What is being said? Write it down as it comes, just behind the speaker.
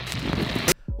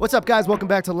What's up, guys? Welcome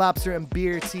back to Lobster and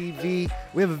Beer TV.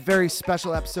 We have a very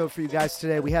special episode for you guys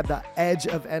today. We have the Edge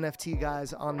of NFT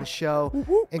guys on the show.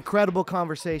 Incredible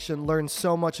conversation. Learned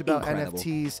so much about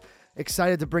NFTs.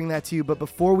 Excited to bring that to you. But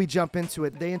before we jump into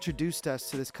it, they introduced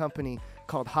us to this company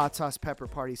called Hot Sauce Pepper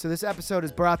Party. So this episode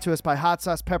is brought to us by Hot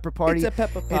Sauce Pepper Party. It's a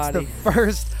pepper party. It's the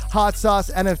first hot sauce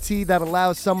NFT that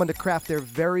allows someone to craft their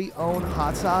very own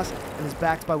hot sauce and is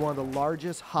backed by one of the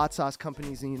largest hot sauce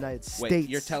companies in the United States. Wait,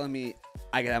 you're telling me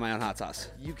I could have my own hot sauce?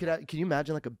 You could. Can you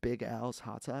imagine like a Big Al's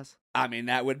hot sauce? I mean,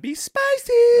 that would be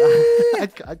spicy.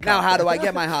 Now, how do I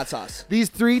get my hot sauce? These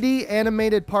 3D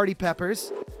animated party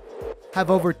peppers have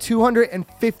over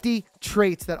 250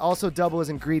 traits that also double as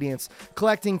ingredients.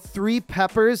 Collecting 3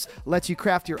 peppers lets you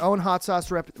craft your own hot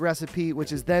sauce recipe,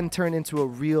 which is then turned into a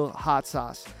real hot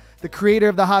sauce. The creator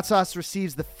of the hot sauce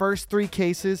receives the first 3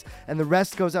 cases, and the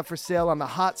rest goes up for sale on the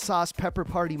Hot Sauce Pepper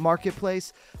Party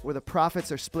Marketplace, where the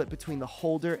profits are split between the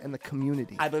holder and the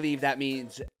community. I believe that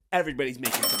means everybody's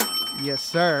making some money. Yes,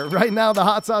 sir. Right now, the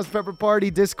Hot Sauce Pepper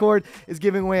Party Discord is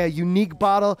giving away a unique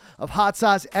bottle of hot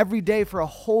sauce every day for a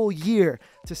whole year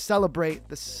to celebrate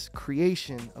the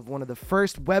creation of one of the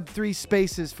first Web3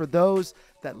 spaces for those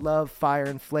that love fire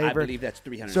and flavor. I believe that's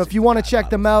 300. So if you want to check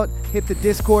them out, hit the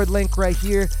Discord link right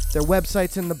here. Their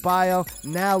website's in the bio.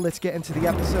 Now let's get into the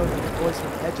episode with the boys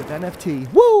from Edge of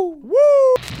NFT. Woo! Woo!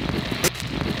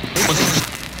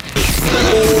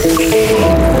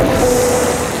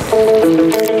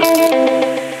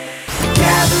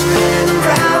 Gathering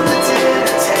around the dinner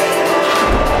table.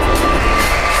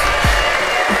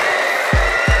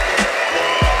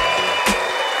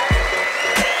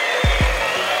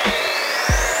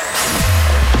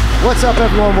 What's up,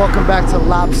 everyone? Welcome back to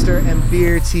Lobster and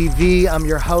Beer TV. I'm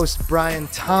your host, Brian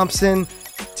Thompson.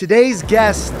 Today's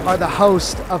guests are the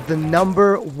host of the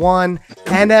 #1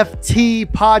 NFT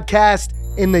podcast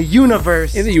in the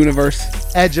universe.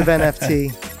 Edge of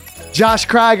NFT. Josh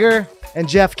Krieger and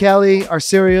Jeff Kelly are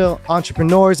serial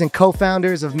entrepreneurs and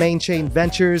co-founders of Main Chain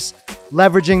Ventures,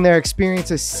 leveraging their experience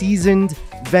as seasoned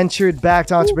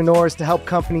venture-backed entrepreneurs to help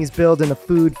companies build in the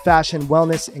food, fashion,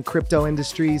 wellness, and crypto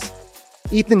industries.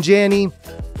 Ethan Janney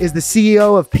is the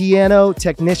CEO of Piano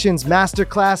Technicians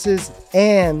Masterclasses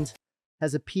and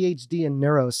has a PhD in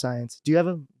neuroscience. Do you have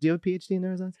a PhD in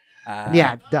neuroscience?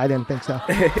 Yeah, I didn't think so.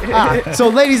 So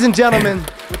ladies and gentlemen,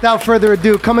 without further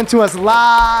ado, coming to us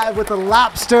live with a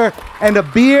lobster and a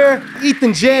beer,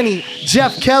 Ethan Janney,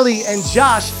 Jeff Kelly, and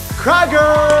Josh Krieger.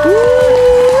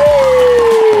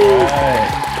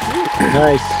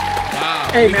 Nice. Wow.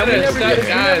 Hey, we man,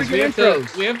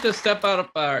 we have to step out of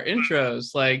our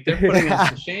intros. Like, they're putting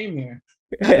us to shame here.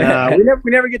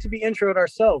 We never get to be introed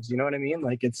ourselves. You know what I mean?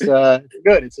 Like, it's good.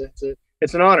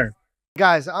 It's an honor.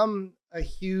 Guys, I'm a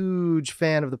huge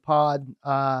fan of the pod.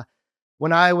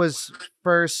 When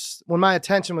my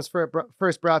attention was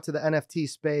first brought to the NFT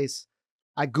space,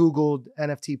 I Googled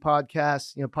NFT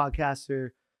podcasts. Podcasts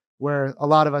are where a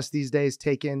lot of us these days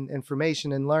take in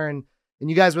information and learn. And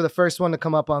you guys were the first one to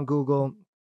come up on Google.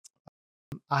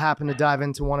 I happened to dive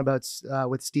into one about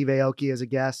with Steve Aoki as a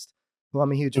guest, who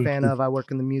I'm a huge fan of. I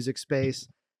work in the music space,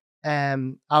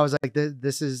 and I was like,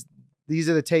 these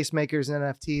are the tastemakers in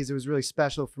NFTs. It was really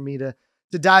special for me to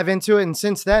dive into it. And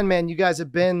since then, man, you guys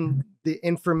have been the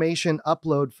information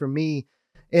upload for me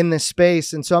in this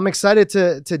space. And so I'm excited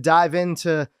to dive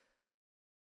into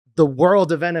the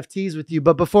world of NFTs with you.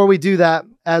 But before we do that,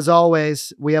 as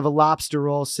always, we have a lobster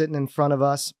roll sitting in front of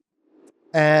us.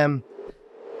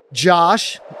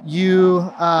 Josh,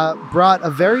 you brought a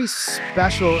very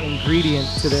special ingredient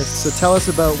to this. So tell us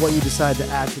about what you decided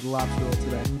to add to the lobster roll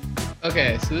today.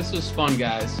 Okay, so this was fun,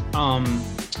 guys.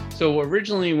 So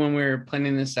originally when we were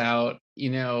planning this out,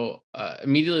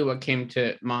 immediately what came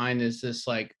to mind is this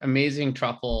like amazing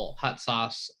truffle hot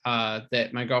sauce that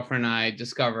my girlfriend and I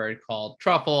discovered called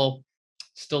Truffle.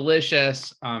 It's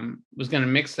delicious. Was going to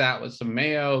mix that with some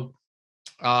mayo,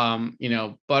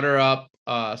 butter up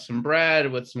some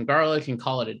bread with some garlic and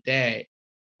call it a day.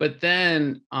 But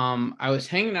then I was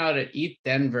hanging out at Eat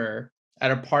Denver at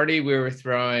a party we were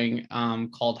throwing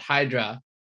called Hydra.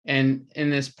 And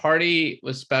this party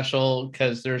was special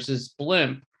because there's this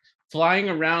blimp flying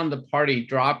around the party,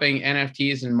 dropping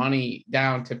NFTs and money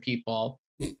down to people.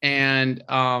 And,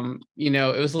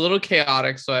 it was a little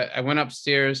chaotic. So I went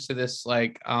upstairs to this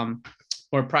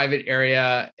more private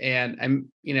area. And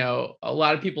a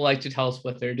lot of people like to tell us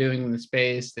what they're doing in the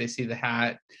space. They see the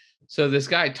hat. So this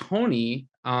guy, Tony,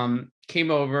 came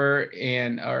over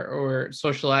and or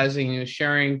socializing. He was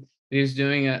sharing that he was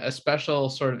doing a special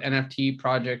sort of NFT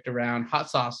project around hot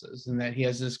sauces, and that he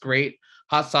has this great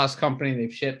hot sauce company.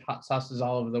 They've shipped hot sauces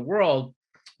all over the world.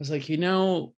 I was like,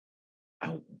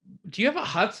 do you have a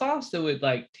hot sauce that would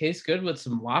like taste good with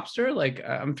some lobster? Like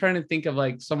I'm trying to think of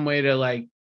like some way to like,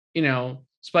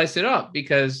 spice it up,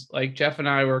 because like Jeff and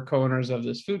I were co-owners of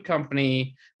this food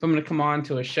company. If I'm going to come on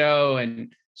to a show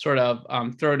and sort of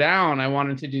throw down, I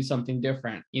wanted to do something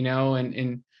different,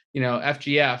 and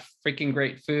FGF, freaking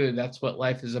great food. That's what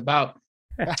life is about.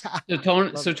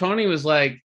 So Tony was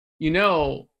like,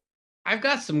 I've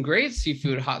got some great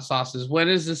seafood hot sauces. When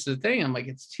is this a thing? I'm like,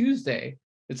 it's Tuesday.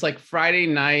 It's like Friday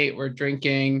night. We're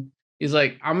drinking. He's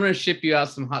like, I'm going to ship you out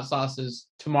some hot sauces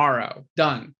tomorrow.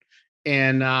 Done.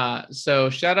 And so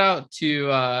shout out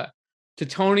to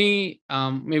Tony.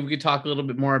 Maybe we could talk a little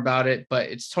bit more about it, but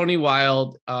it's Tony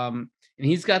Wild. And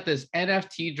he's got this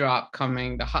NFT drop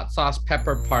coming, the Hot Sauce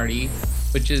Pepper Party,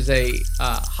 which is a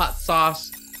hot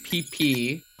sauce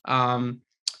PP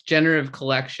generative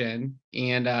collection.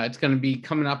 And it's going to be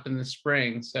coming up in the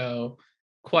spring. So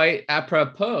quite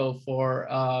apropos for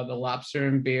the Lobster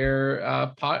and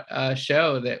Beer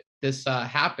show that this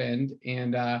happened.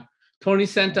 And Tony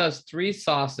sent us 3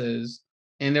 sauces,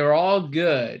 and they were all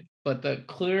good, but the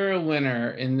clear winner,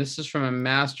 and this is from a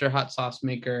master hot sauce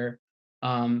maker,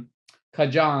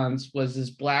 Kajan's, was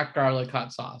this black garlic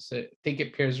hot sauce. I think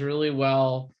it pairs really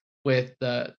well with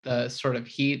the sort of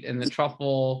heat and the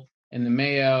truffle and the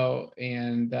mayo.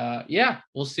 And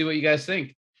we'll see what you guys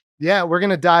think. Yeah, we're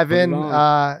gonna dive in.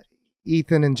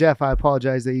 Ethan and Jeff, I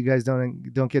apologize that you guys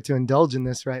don't get to indulge in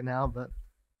this right now, but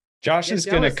Josh is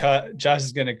gonna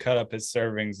cut up his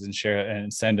servings and share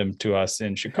and send them to us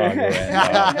in Chicago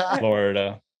and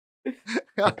Florida.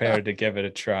 Prepared to give it a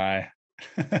try.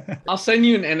 I'll send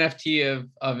you an NFT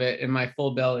of it in my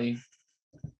full belly.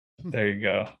 There you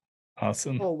go.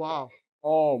 Awesome. Oh wow.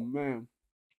 Oh man.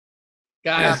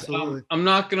 Guys, I'm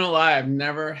not gonna lie, I've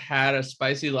never had a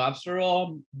spicy lobster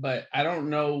roll, but I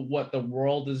don't know what the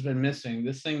world has been missing.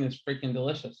 This thing is freaking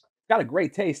delicious. Got a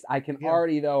great taste. I can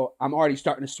I'm already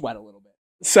starting to sweat a little bit.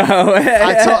 So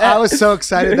I was so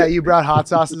excited that you brought hot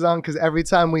sauces on, because every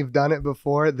time we've done it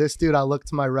before, this dude, I'll look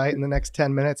to my right in the next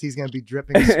 10 minutes, he's going to be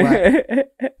dripping sweat.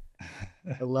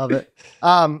 I love it.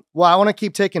 Well, I want to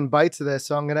keep taking bites of this,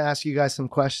 so I'm going to ask you guys some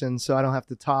questions so I don't have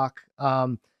to talk.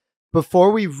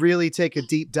 Before we really take a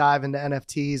deep dive into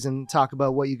NFTs and talk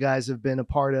about what you guys have been a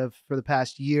part of for the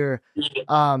past year,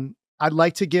 I'd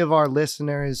like to give our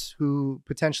listeners who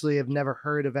potentially have never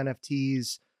heard of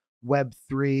NFTs,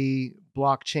 Web3,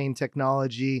 blockchain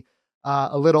technology,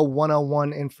 a little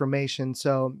 101 information.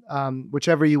 So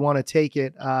whichever you want to take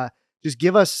it, just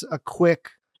give us a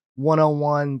quick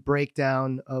 101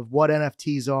 breakdown of what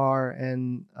NFTs are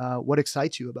and what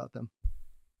excites you about them.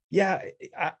 Yeah,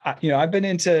 I've been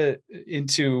into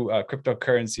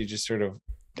cryptocurrency just sort of,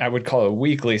 I would call it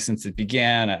weekly since it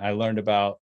began. I learned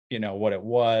about what it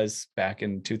was back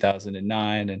in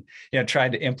 2009, and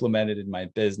tried to implement it in my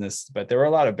business, but there were a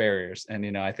lot of barriers.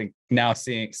 And I think now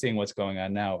seeing what's going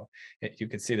on now, you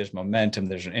can see there's momentum,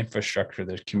 there's an infrastructure,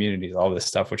 there's communities, all this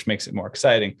stuff, which makes it more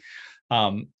exciting.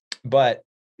 But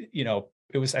it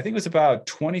was about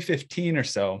 2015 or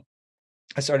so,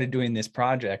 I started doing this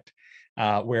project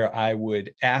where I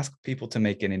would ask people to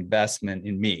make an investment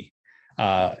in me.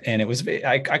 And it was,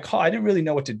 I didn't really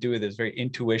know what to do with it. It was a very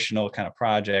intuitional kind of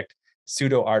project,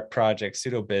 pseudo art project,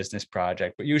 pseudo business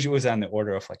project, but usually it was on the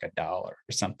order of like $1 or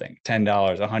something, $10,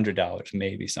 $100,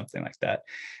 maybe something like that.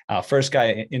 First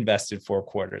guy invested 4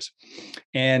 quarters.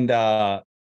 And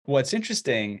what's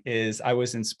interesting is I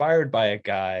was inspired by a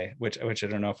guy, which I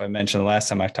don't know if I mentioned the last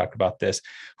time I talked about this,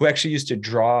 who actually used to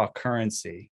draw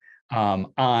currency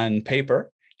on paper.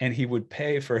 And he would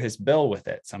pay for his bill with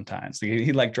it sometimes.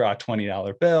 He'd like draw a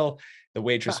 $20 bill. The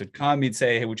waitress would come. He'd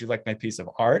say, hey, would you like my piece of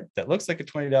art that looks like a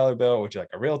 $20 bill? Or would you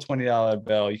like a real $20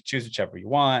 bill? You choose whichever you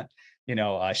want.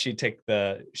 Let's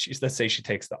say she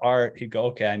takes the art. He'd go,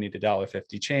 okay, I need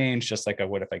 $1.50 change, just like I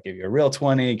would if I gave you a real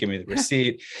 20, give me the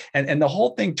receipt. And the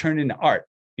whole thing turned into art.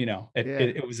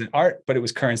 It was an art, but it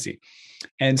was currency.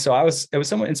 And so I was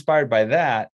somewhat inspired by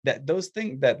that those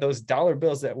dollar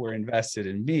bills that were invested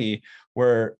in me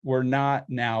were not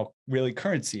now really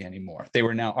currency anymore. They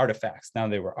were now artifacts. Now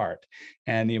they were art.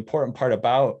 And the important part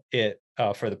about it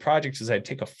for the project is I'd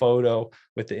take a photo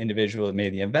with the individual that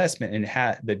made the investment, and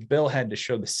the bill had to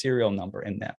show the serial number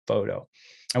in that photo.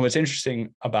 And what's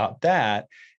interesting about that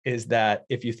is that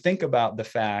if you think about the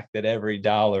fact that every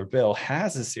dollar bill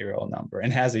has a serial number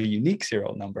and has a unique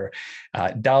serial number,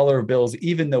 dollar bills,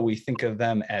 even though we think of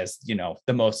them as,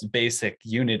 the most basic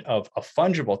unit of a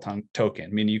fungible token, I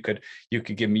mean, you could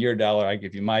give me your dollar, I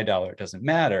give you my dollar, it doesn't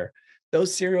matter.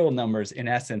 Those serial numbers, in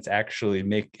essence,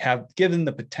 actually have given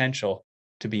the potential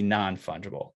to be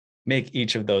non-fungible. make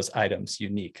each of those items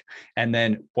unique. And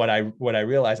then what I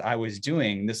realized I was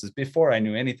doing, this is before I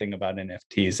knew anything about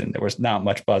NFTs, and there was not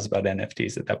much buzz about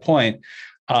NFTs at that point.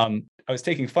 I was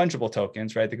taking fungible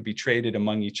tokens, right? That could be traded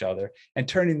among each other and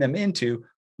turning them into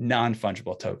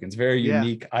non-fungible tokens, very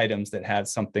unique items that had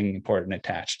something important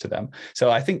attached to them.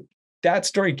 So I think that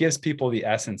story gives people the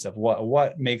essence of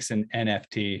what makes an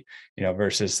NFT,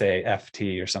 versus say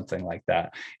FT or something like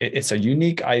that. It's a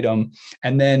unique item.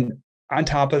 And then on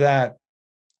top of that,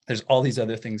 there's all these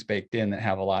other things baked in that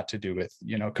have a lot to do with,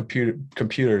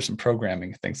 computers and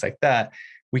programming, things like that.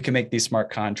 We can make these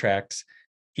smart contracts.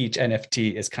 Each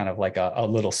NFT is kind of like a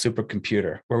little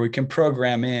supercomputer where we can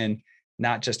program in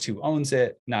not just who owns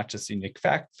it, not just unique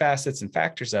facets and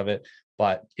factors of it,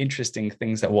 but interesting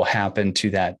things that will happen to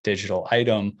that digital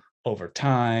item over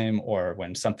time, or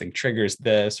when something triggers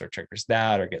this or triggers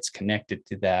that, or gets connected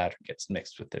to that, or gets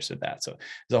mixed with this or that. So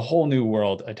there's a whole new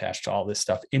world attached to all this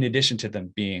stuff, in addition to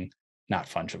them being not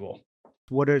fungible.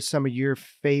 What are some of your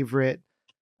favorite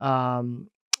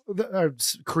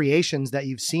creations that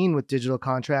you've seen with digital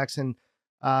contracts, and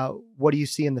what do you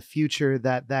see in the future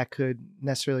that could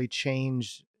necessarily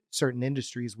change certain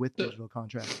industries with digital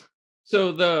contracts?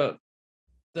 So the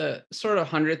sort of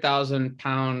 100,000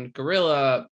 pound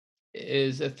gorilla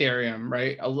is Ethereum,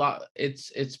 right?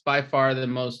 It's by far the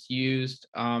most used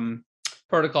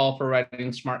protocol for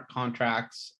writing smart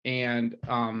contracts, and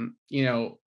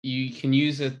you can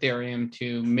use Ethereum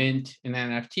to mint an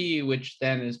NFT, which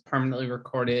then is permanently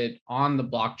recorded on the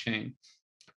blockchain.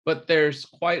 But there's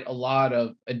quite a lot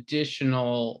of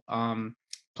additional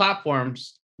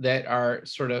platforms that are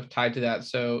sort of tied to that.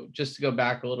 So just to go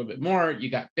back a little bit more, you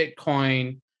got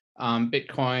Bitcoin.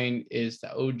 Bitcoin is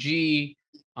the OG.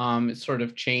 It sort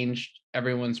of changed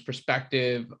everyone's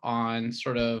perspective on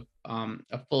sort of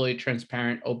a fully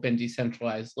transparent, open,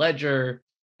 decentralized ledger.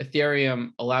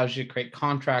 Ethereum allows you to create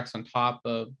contracts on top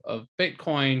of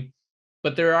Bitcoin.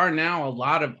 But there are now a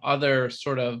lot of other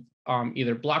sort of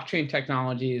either blockchain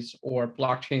technologies or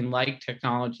blockchain-like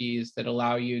technologies that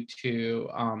allow you to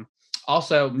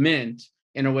also mint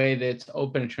in a way that's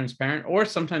open and transparent, or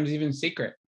sometimes even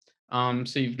secret.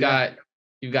 So you've got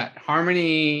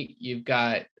Harmony, you've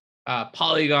got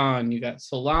Polygon, you've got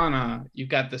Solana, you've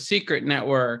got the Secret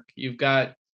Network, you've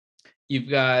got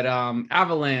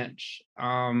Avalanche,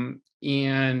 and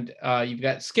you've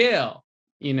got Scale.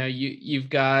 You've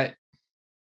got.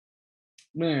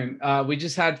 We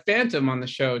just had Phantom on the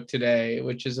show today,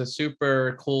 which is a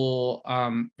super cool,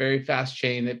 very fast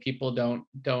chain that people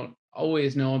don't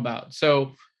always know about.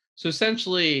 So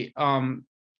essentially,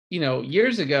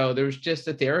 years ago there was just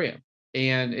Ethereum,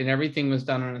 and everything was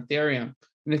done on Ethereum.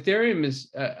 And Ethereum is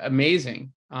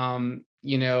amazing. One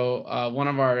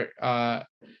of our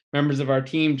members of our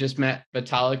team just met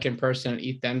Vitalik in person at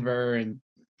ETH Denver, and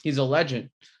he's a legend.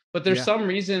 But there's some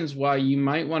reasons why you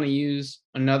might want to use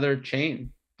another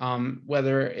chain,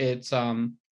 whether it's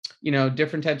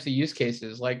different types of use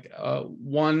cases. Like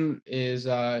one is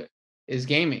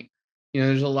gaming.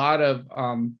 There's a lot of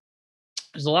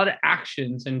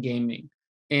actions in gaming,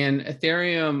 and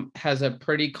Ethereum has a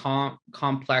pretty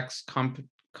complex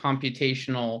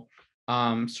computational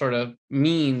sort of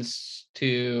means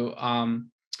to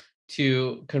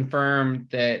confirm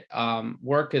that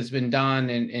work has been done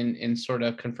and sort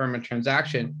of confirm a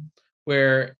transaction,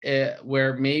 where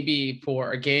maybe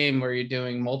for a game where you're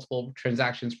doing multiple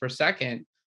transactions per second,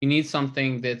 you need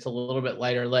something that's a little bit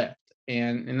lighter lift.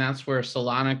 And that's where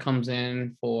Solana comes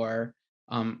in for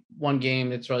one game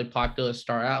that's really popular,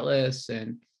 Star Atlas.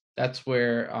 And that's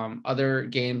where other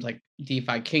games like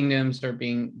DeFi Kingdoms are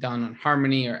being done on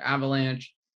Harmony or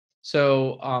Avalanche.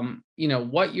 So,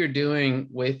 what you're doing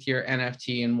with your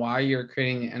NFT and why you're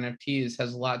creating the NFTs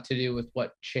has a lot to do with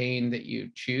what chain that you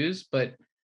choose. But,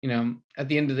 at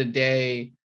the end of the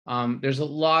day, there's a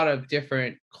lot of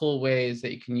different cool ways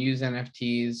that you can use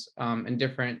NFTs in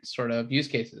different sort of use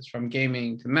cases, from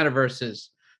gaming to metaverses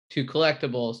to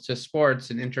collectibles to sports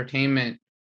and entertainment.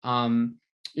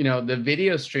 The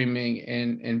video streaming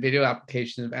and video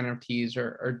applications of NFTs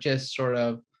are just sort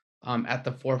of at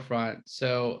the forefront.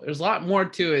 So there's a lot more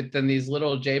to it than these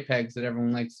little JPEGs that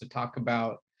everyone likes to talk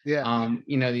about.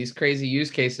 These crazy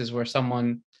use cases where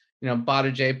someone, bought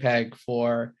a JPEG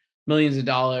for millions of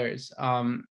dollars.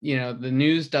 The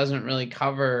news doesn't really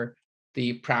cover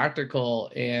the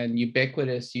practical and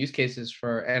ubiquitous use cases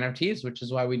for NFTs, which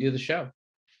is why we do the show.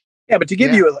 Yeah, but to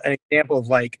give you an example of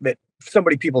like that,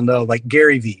 somebody people know, like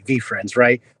Gary VeeFriends,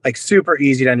 right? Like super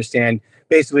easy to understand.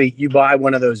 Basically, you buy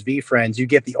one of those VeeFriends, you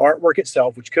get the artwork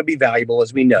itself, which could be valuable,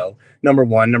 as we know, number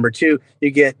one. Number two,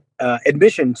 you get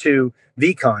admission to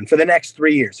VCon for the next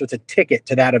 3 years. So it's a ticket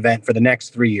to that event for the next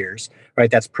 3 years, right?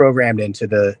 That's programmed into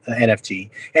the NFT.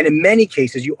 And in many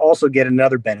cases, you also get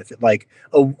another benefit, like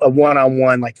a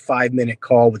one-on-one, like 5-minute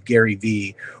call with Gary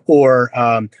Vee, or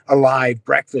a live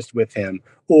breakfast with him,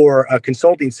 or a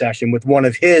consulting session with one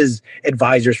of his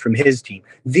advisors from his team.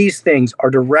 These things are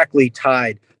directly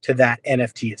tied to that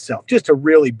NFT itself, just to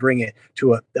really bring it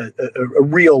to a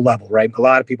real level, right? A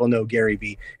lot of people know Gary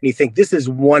Vee, and you think this is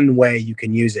one way you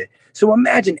can use it. So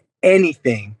imagine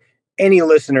anything any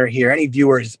listener here, any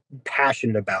viewer is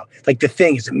passionate about, like the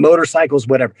things, motorcycles,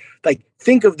 whatever. Like,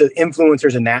 think of the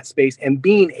influencers in that space and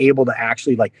being able to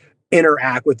actually like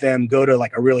interact with them, go to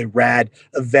like a really rad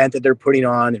event that they're putting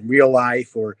on in real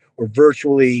life or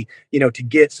virtually, you know, to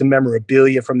get some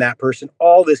memorabilia from that person.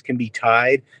 All this can be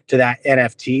tied to that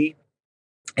NFT,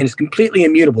 and it's completely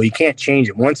immutable. You can't change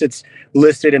it. Once it's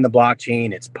listed in the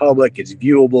blockchain, it's public, it's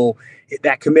viewable,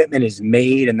 that commitment is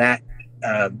made, and that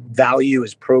value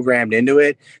is programmed into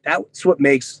it. That's what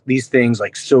makes these things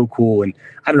like so cool. And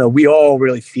I don't know, we all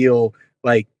really feel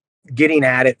like getting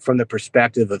at it from the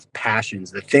perspective of passions,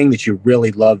 the thing that you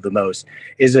really love the most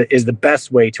is the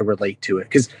best way to relate to it.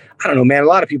 Because I don't know, man, a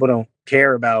lot of people don't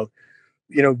care about,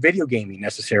 you know, video gaming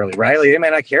necessarily, right? Like, they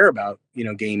might not care about, you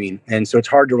know, gaming. And so it's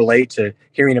hard to relate to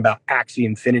hearing about Axie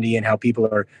Infinity and how people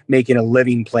are making a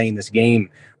living playing this game,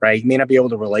 right? You may not be able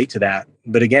to relate to that.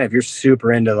 But again, if you're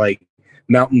super into like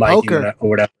mountain biking or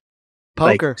whatever,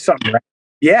 poker, like something, right?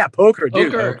 Yeah, poker,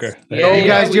 dude. Poker. Yeah, you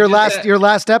guys, your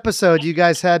last episode, you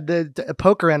guys had the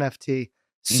poker NFT.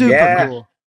 Super cool.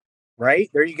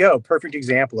 Right? There you go. Perfect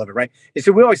example of it, right? And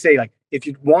so we always say, like, if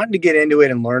you want to get into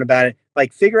it and learn about it,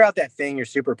 like, figure out that thing you're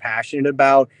super passionate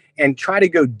about and try to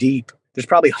go deep. There's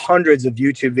probably hundreds of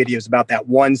YouTube videos about that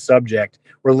one subject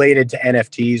related to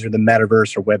NFTs or the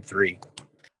metaverse or Web3.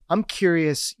 I'm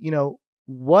curious, you know,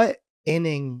 what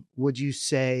inning would you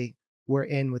say we're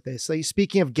in with this? Like,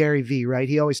 speaking of Gary Vee, right?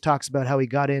 He always talks about how he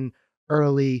got in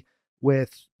early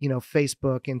with, you know,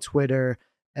 Facebook and Twitter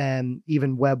and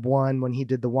even Web1 when he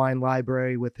did the wine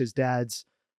library with his dad's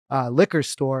liquor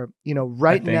store. You know,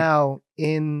 right now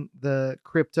in the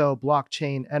crypto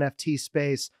blockchain NFT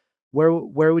space,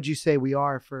 where would you say we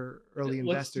are for early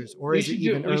investors, or is it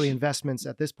even early investments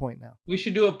at this point now? We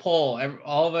should do a poll.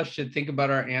 All of us should think about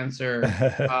our answer.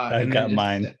 I got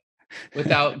mine.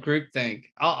 Without groupthink.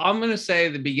 I'm going to say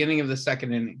the beginning of the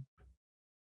second inning.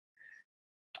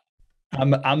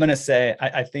 I'm going to say,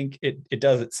 I think it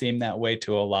doesn't seem that way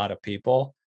to a lot of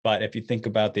people. But if you think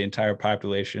about the entire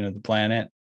population of the planet,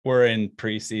 we're in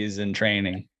preseason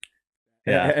training.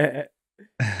 Yeah.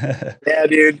 Yeah,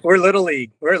 dude. We're little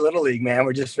league. We're little league, man.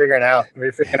 We're just figuring out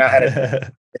how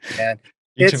to man.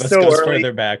 Each of us goes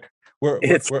further back.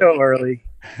 It's so early.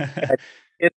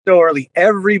 It's so early.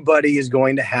 Everybody is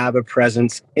going to have a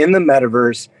presence in the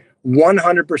metaverse,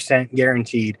 100%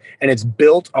 guaranteed. And it's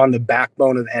built on the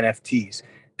backbone of NFTs.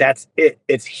 That's it.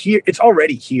 It's here. It's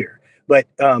already here. But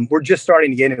we're just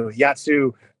starting to get into it.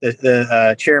 Yatsu,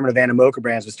 the chairman of Animoca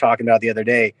Brands, was talking about the other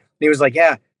day. And he was like,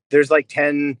 yeah, there's like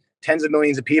tens of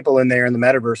millions of people in there in the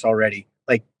metaverse already,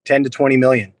 like 10 to 20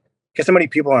 million. Guess how many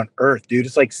people on Earth, dude?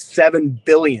 It's like 7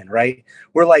 billion, right?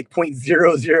 We're like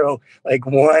 0.00, like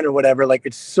 1 or whatever. Like,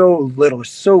 it's so little,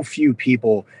 so few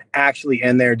people actually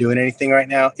in there doing anything right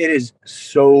now. It is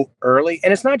so early.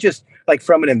 And it's not just like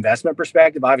from an investment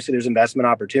perspective. Obviously, there's investment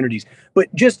opportunities,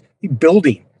 but just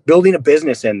building a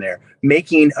business in there,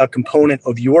 making a component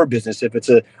of your business, if it's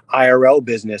a IRL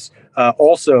business,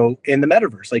 also in the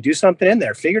metaverse. Like, do something in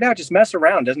there, figure it out, just mess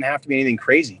around. Doesn't have to be anything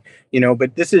crazy, you know,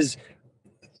 but this is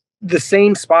the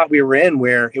same spot we were in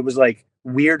where it was like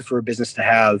weird for a business to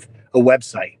have a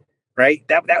website, right?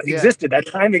 That existed, that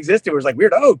time existed. It was like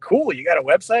weird. Oh, cool. You got a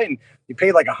website and you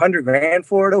paid like $100,000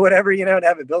 for it or whatever, you know, to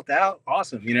have it built out.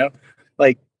 Awesome. You know,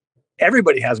 like,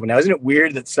 everybody has one now. Isn't it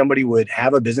weird that somebody would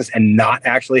have a business and not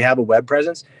actually have a web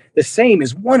presence? The same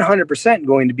is 100%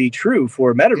 going to be true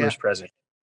for metaverse presence.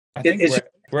 I think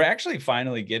we're actually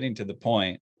finally getting to the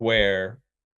point where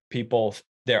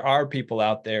there are people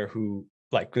out there who,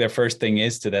 like, their first thing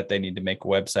is that they need to make a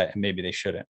website, and maybe they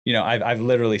shouldn't. You know, I've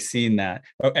literally seen that.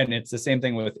 And it's the same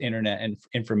thing with internet and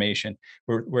information.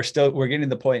 We're getting to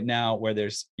the point now where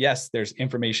there's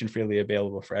information freely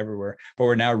available for everywhere, but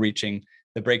we're now reaching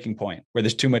the breaking point where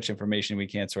there's too much information, we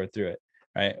can't sort through it,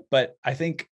 right? But I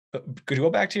think, could you go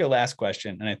back to your last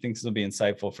question? And I think this will be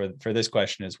insightful for this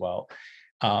question as well.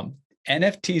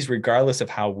 NFTs, regardless of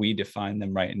how we define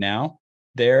them right now,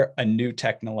 they're a new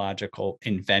technological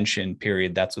invention,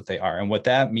 period. That's what they are. And what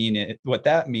that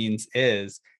means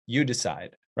is you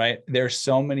decide, right? There's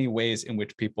so many ways in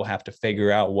which people have to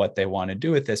figure out what they want to do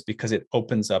with this because it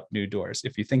opens up new doors.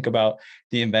 If you think about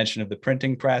the invention of the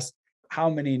printing press, how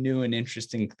many new and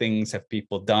interesting things have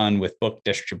people done with book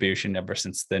distribution ever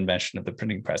since the invention of the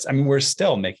printing press? I mean, we're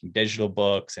still making digital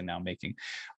books and now making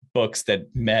books that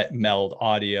meld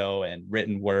audio and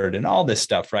written word and all this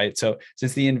stuff, right? So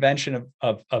since the invention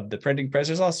of the printing press,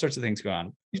 there's all sorts of things going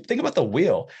on. You think about the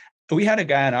wheel. We had a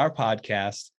guy on our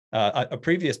podcast, a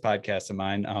previous podcast of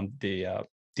mine, the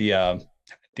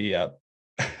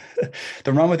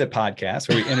the Run With It podcast,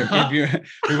 where we interview,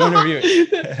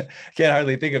 can't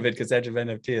hardly think of it because Edge of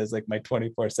NFT is like my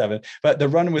 24/7, but the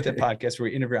Run With It podcast where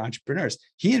we interview entrepreneurs.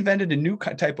 He invented a new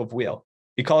type of wheel.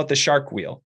 He called it the shark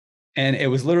wheel. And it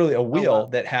was literally a wheel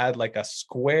that had like a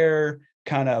square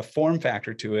kind of form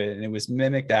factor to it. And it was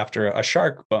mimicked after a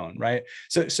shark bone, right?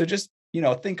 So just,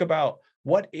 think about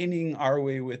what inning are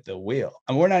we with the wheel?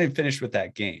 And we're not even finished with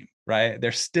that game, right?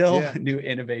 There's still new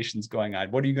innovations going on.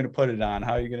 What are you going to put it on?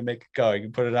 How are you going to make it go? You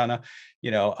can put it on a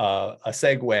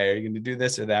Segway. Are you going to do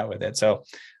this or that with it? So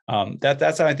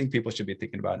that's how I think people should be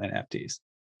thinking about NFTs.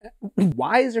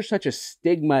 Why is there such a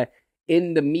stigma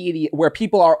in the media where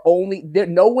people are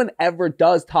no one ever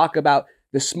does talk about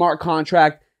the smart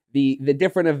contract, the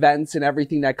different events and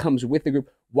everything that comes with the group?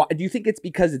 Why do you think it's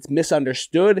because it's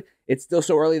misunderstood? It's still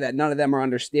so early that none of them are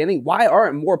understanding. Why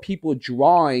aren't more people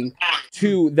drawing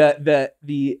to the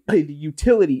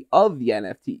utility of the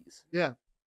NFTs?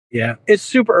 Yeah, it's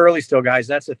super early still, guys.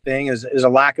 That's the thing is a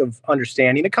lack of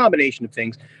understanding, a combination of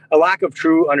things. A lack of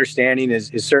true understanding is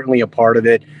certainly a part of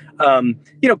it.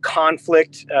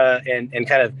 Conflict and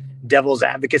kind of devil's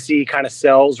advocacy kind of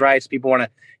sells, right? So people want to,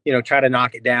 try to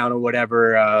knock it down or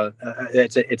whatever.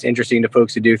 It's interesting to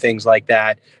folks to do things like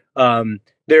that.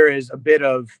 There is a bit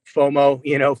of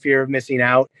FOMO, fear of missing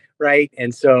out, right?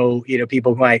 And so,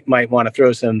 people might want to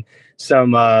throw some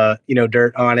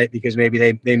dirt on it because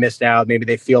maybe they missed out. Maybe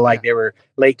they feel like they were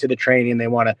late to the training. They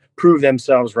want to prove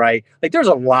themselves right. Like there's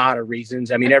a lot of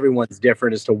reasons. I mean, everyone's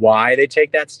different as to why they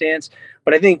take that stance.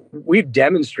 But I think we've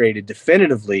demonstrated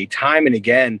definitively time and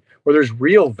again where there's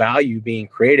real value being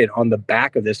created on the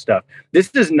back of this stuff.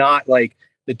 This is not like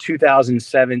the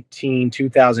 2017,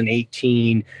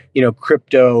 2018,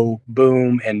 crypto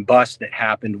boom and bust that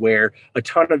happened where a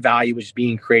ton of value was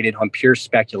being created on pure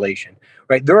speculation,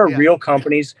 right? There are real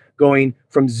companies going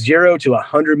from 0 to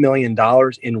 $100 million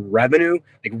in revenue,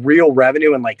 like real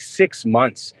revenue in like 6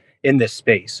 months in this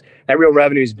space. That real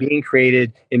revenue is being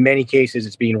created. In many cases,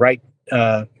 it's being right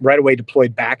away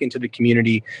deployed back into the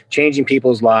community, changing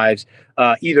people's lives,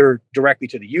 either directly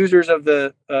to the users of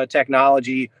the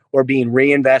technology or being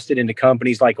reinvested into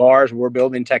companies like ours, where we're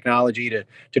building technology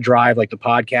to drive like the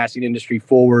podcasting industry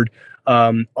forward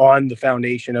on the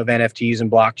foundation of NFTs and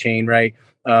blockchain, right?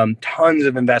 Tons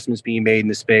of investments being made in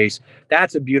the space.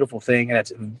 That's a beautiful thing. And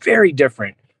that's very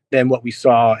different than what we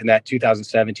saw in that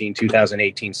 2017,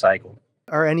 2018 cycle.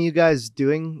 Are any of you guys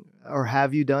doing or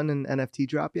have you done an NFT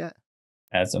drop yet?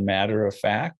 As a matter of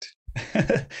fact,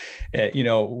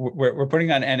 we're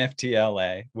putting on NFT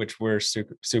LA, which we're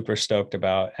super stoked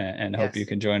about and hope you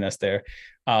can join us there.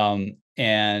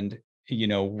 And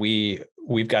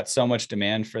we've got so much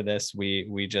demand for this.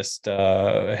 We just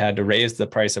had to raise the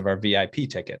price of our VIP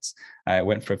tickets. It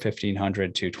went from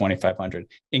 $1,500 to $2,500.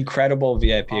 Incredible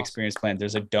VIP experience plan.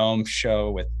 There's a dome show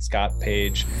with Scott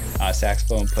Page,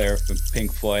 saxophone player from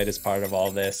Pink Floyd, as part of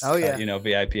all this.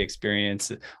 VIP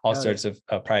experience, sorts of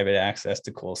private access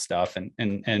to cool stuff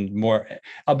and more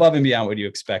above and beyond what you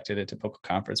expect at a typical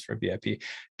conference for VIP.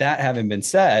 That having been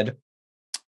said,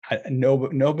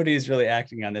 nobody's really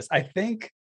acting on this. I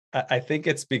think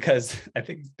it's because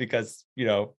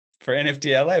for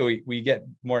NFT LA, we get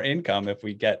more income if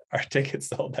we get our tickets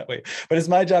sold that way. But it's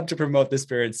my job to promote the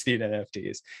Spirit Seed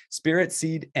NFTs. Spirit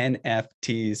Seed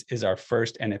NFTs is our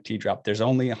first NFT drop. There's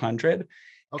only 100.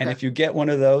 Okay. And if you get one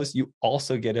of those, you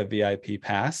also get a VIP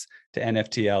pass to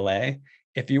NFT LA.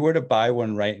 If you were to buy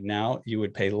one right now, you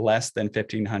would pay less than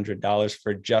 $1,500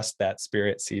 for just that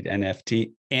Spirit Seed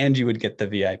NFT, and you would get the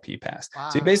VIP pass. Wow.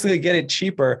 So you basically get it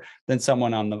cheaper than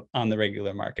someone on the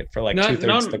regular market for like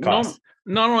 2/3 the cost.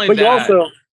 Not only but that, you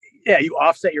also, you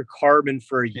offset your carbon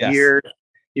for a year.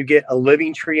 You get a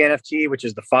Living Tree NFT, which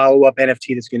is the follow-up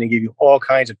NFT that's going to give you all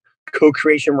kinds of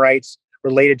co-creation rights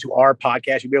related to our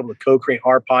podcast. You'll be able to co-create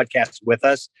our podcast with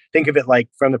us. Think of it like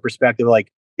from the perspective of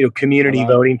like, community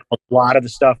voting for a lot of the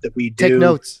stuff that we do. Take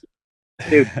notes.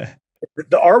 Dude,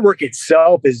 the artwork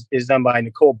itself is done by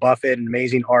Nicole Buffett, an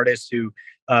amazing artist who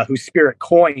Spirit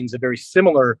coins a very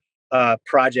similar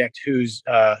project who's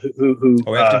who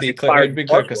we have to be clear. We have to be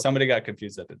clear artwork. because somebody got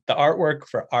confused at it. The artwork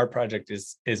for our project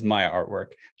is my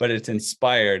artwork, but it's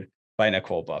inspired by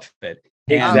Nicole Buffett.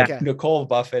 Exactly. And Nicole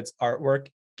Buffett's artwork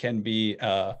can be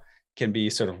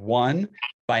sort of won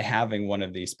by having one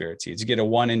of these spirit seeds. You get a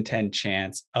 1 in 10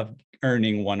 chance of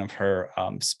earning one of her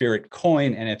spirit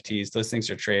coin NFTs. Those things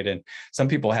are traded. Some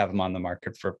people have them on the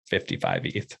market for 55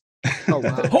 ETH. Oh,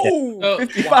 wow. Oh,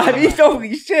 55 ETH,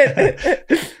 holy shit.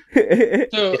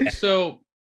 So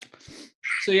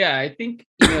yeah, I think,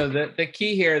 you know, the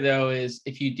key here though is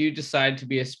if you do decide to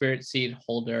be a spirit seed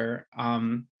holder,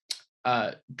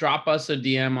 drop us a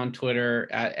DM on Twitter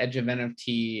at Edge of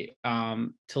NFT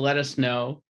to let us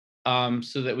know,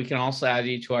 so that we can also add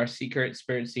you to our secret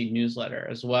spirit seed newsletter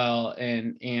as well.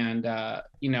 And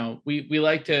you know, we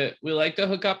like to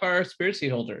hook up our spirit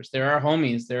seed holders. They're our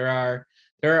homies. They're our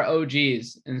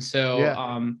OGs. And so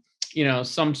Yeah. you know,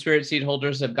 some spirit seed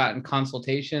holders have gotten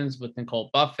consultations with Nicole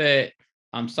Buffett.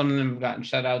 Some of them have gotten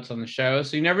shout outs on the show.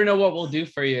 So you never know what we'll do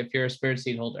for you if you're a spirit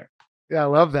seed holder. Yeah, I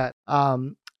love that.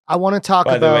 I want to talk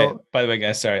By about. the way,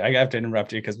 guys, sorry, I have to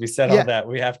interrupt you because we said all that.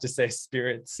 We have to say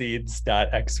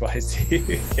spiritseeds.xyz.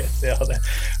 We can't say all that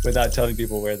without telling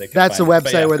people where they can That's find the it.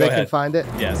 website where they can find it.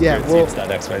 Yeah,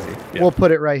 spiritseeds.xyz. We'll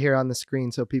put it right here on the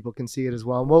screen so people can see it as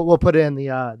well. We'll put it in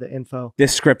the info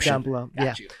description down below.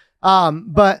 Got yeah. you.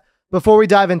 But before we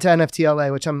dive into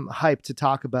NFTLA, which I'm hyped to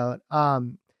talk about,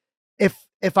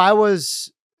 if I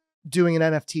was doing an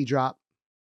NFT drop,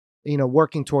 you know,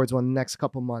 working towards one the next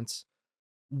couple months,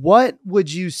 what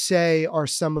would you say are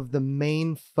some of the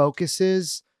main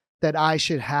focuses that I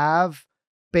should have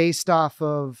based off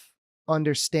of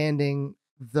understanding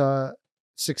the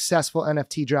successful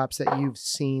NFT drops that you've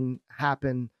seen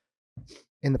happen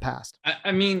in the past?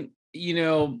 I mean, you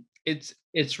know, it's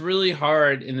really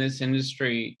hard in this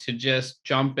industry to just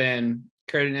jump in,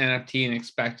 create an NFT and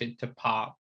expect it to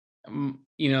pop.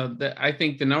 You know, I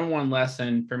think the number one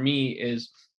lesson for me is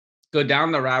go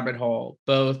down the rabbit hole,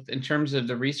 both in terms of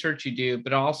the research you do,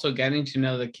 but also getting to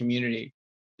know the community.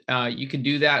 You can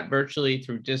do that virtually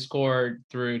through Discord,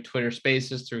 through Twitter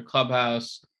Spaces, through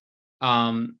Clubhouse.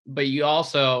 But you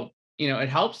also, you know, it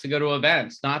helps to go to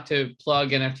events, not to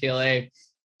plug NFTLA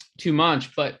too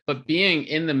much, but being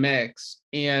in the mix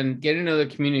and getting to know the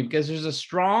community, because there's a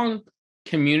strong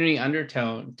community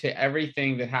undertone to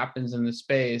everything that happens in the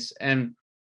space. And,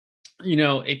 you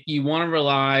know, if you want to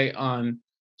rely on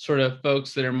sort of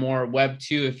folks that are more Web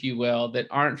 2, if you will, that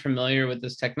aren't familiar with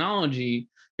this technology,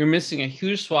 you're missing a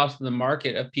huge swath of the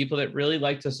market of people that really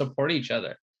like to support each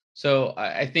other. So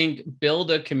I think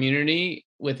build a community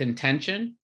with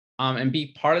intention, and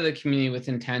be part of the community with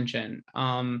intention,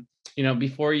 you know,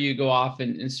 before you go off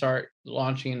and start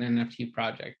launching an NFT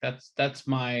project. That's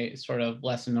my sort of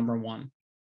lesson number one.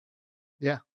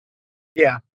 Yeah.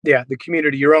 The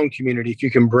community, your own community, if you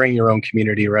can bring your own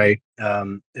community, right,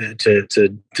 to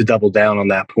double down on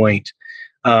that point.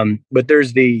 But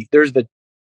there's the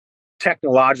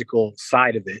technological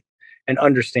side of it and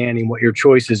understanding what your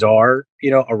choices are,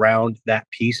 you know, around that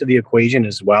piece of the equation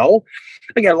as well.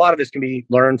 Again, a lot of this can be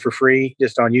learned for free,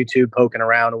 just on YouTube, poking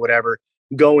around or whatever,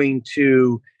 going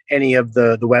to any of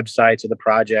the websites of the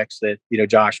projects that, you know,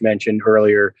 Josh mentioned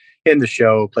earlier in the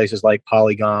show, places like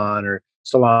Polygon or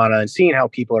Solana, and seeing how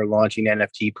people are launching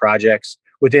NFT projects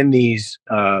within these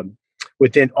on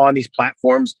these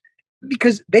platforms,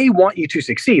 because they want you to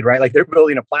succeed, right? Like they're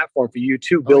building a platform for you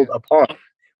to build upon,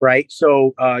 right?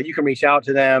 So you can reach out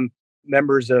to them.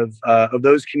 Members of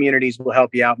those communities will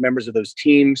help you out. Members of those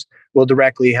teams will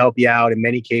directly help you out. In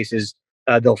many cases,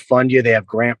 they'll fund you. They have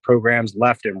grant programs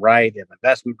left and right. They have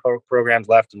investment programs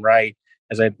left and right.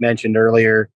 As I mentioned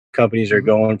earlier, companies are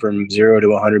going from 0 to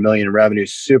 100 million in revenue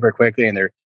super quickly, and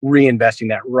they're reinvesting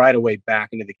that right away back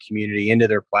into the community, into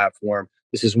their platform.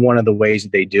 This is one of the ways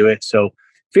that they do it. So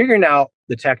figuring out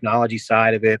the technology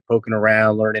side of it, poking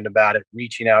around, learning about it,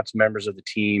 reaching out to members of the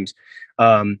teams.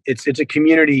 It's a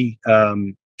community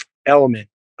element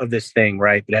of this thing,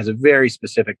 right? But it has a very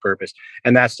specific purpose,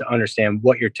 and that's to understand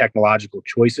what your technological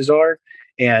choices are,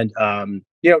 and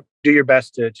you know, do your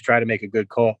best to try to make a good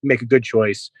call, make a good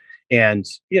choice, and,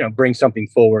 you know, bring something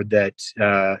forward that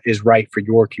is right for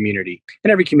your community.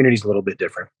 And every community is a little bit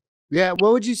different. Yeah.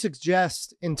 What would you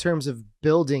suggest in terms of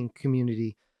building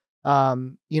community?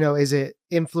 You know, is it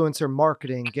influencer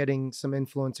marketing, getting some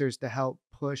influencers to help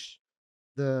push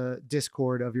the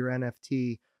Discord of your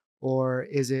NFT, or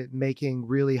is it making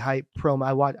really hype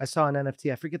promo? I saw an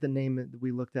NFT, I forget the name that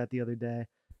we looked at the other day,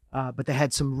 but they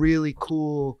had some really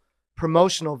cool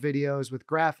promotional videos with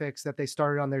graphics that they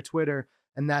started on their Twitter.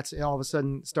 And that's all of a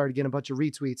sudden started getting a bunch of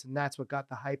retweets, and that's what got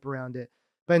the hype around it.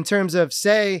 But in terms of,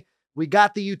 say, we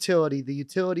got the utility. The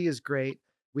utility is great.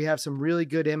 We have some really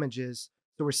good images.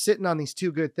 So we're sitting on these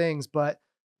two good things, but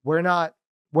we're not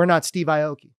Steve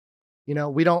Aoki. You know,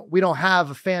 we don't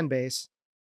have a fan base.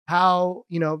 How,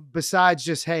 you know, besides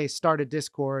just, hey, start a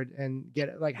Discord and get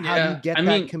it, like, how do you get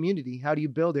that community? How do you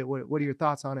build it? What are your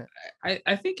thoughts on it?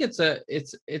 I think it's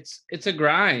a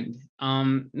grind.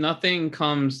 Nothing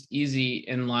comes easy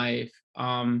in life.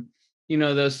 You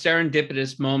know, those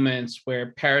serendipitous moments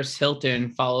where Paris Hilton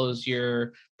follows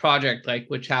your project, like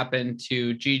which happened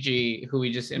to Gigi, who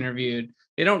we just interviewed,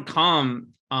 they don't come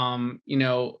you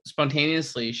know,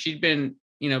 spontaneously. She'd been,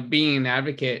 you know, being an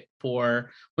advocate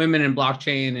for women in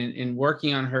blockchain and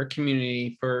working on her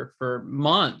community for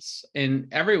months and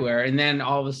everywhere. And then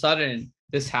all of a sudden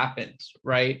this happens,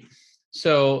 right?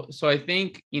 So I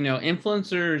think, you know,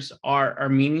 influencers are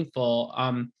meaningful.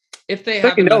 If they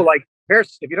have, you know, like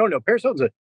Paris, if you don't know, Paris Hilton's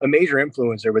a major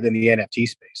influencer within the NFT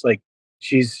space. Like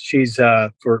she's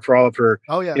for all of her,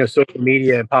 you know, social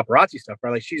media and paparazzi stuff,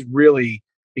 right? Like she's really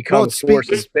become a force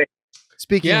in space.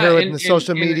 Speaking of her in the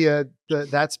social media,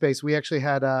 that space, we actually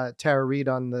had Tara Reid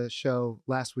on the show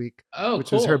last week,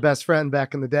 which was her best friend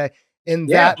back in the day. In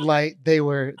that light, they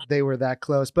were that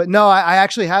close. But no, I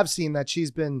actually have seen that she's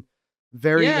been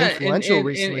very influential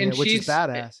recently, which is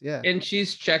badass. Yeah. And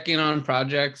she's checking on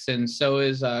projects, and so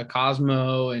is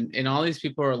Cosmo, and all these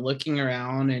people are looking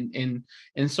around and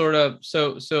sort of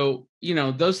so you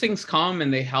know, those things come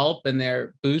and they help, and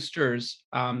they're boosters,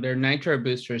 they're nitro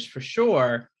boosters for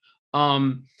sure.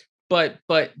 But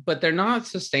they're not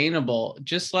sustainable.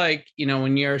 Just like, you know,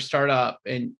 when you're a startup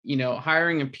and, you know,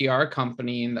 hiring a PR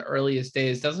company in the earliest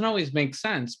days doesn't always make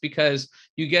sense, because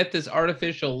you get this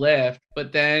artificial lift,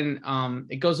 but then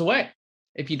it goes away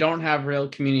if you don't have real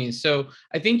communities. So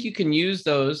I think you can use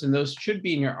those, and those should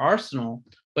be in your arsenal,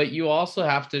 but you also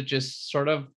have to just sort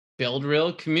of build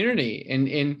real community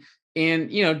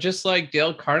and, you know, just like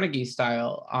Dale Carnegie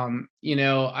style, you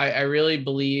know, I really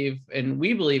believe, and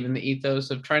we believe in the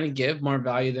ethos of trying to give more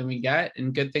value than we get,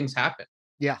 and good things happen.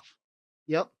 Yeah.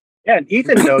 Yep. Yeah. And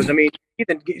Ethan knows, I mean,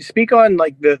 Ethan, speak on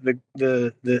like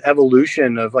the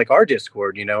evolution of like our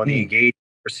Discord, you know, and the engagement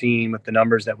we're seeing with the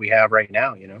numbers that we have right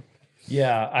now, you know?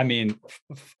 Yeah. I mean,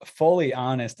 fully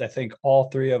honest, I think all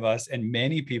three of us and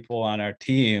many people on our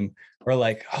team were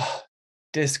like, oh,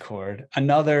 Discord,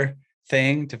 another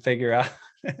thing to figure out.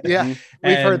 Yeah,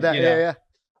 we've heard that. You know, yeah.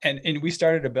 And we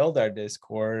started to build our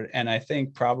Discord, and I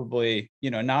think probably,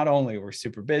 you know, not only we're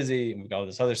super busy and we got all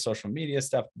this other social media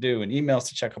stuff to do and emails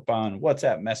to check up on,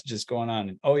 WhatsApp messages going on,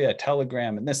 and oh yeah,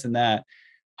 Telegram and this and that.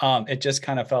 It just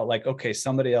kind of felt like, okay,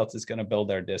 somebody else is going to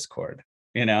build our Discord,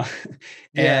 you know?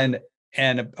 And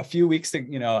a few weeks,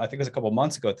 you know, I think it was a couple of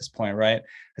months ago at this point, right?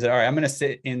 I said, all right, I'm going to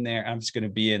sit in there. I'm just going to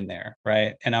be in there,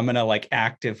 right? And I'm going to like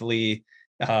actively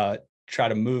try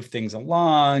to move things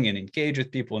along and engage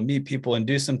with people and meet people and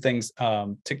do some things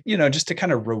to, you know, just to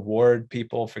kind of reward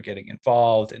people for getting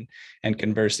involved and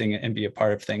conversing and be a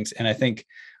part of things. And I think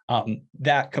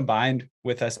that combined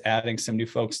with us adding some new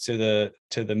folks to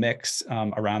the mix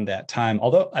around that time,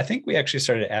 although I think we actually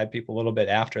started to add people a little bit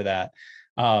after that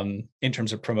in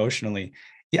terms of promotionally.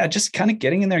 Yeah, just kind of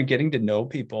getting in there and getting to know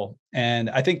people. And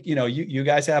I think, you know, you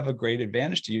guys have a great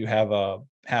advantage. You have a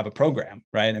program,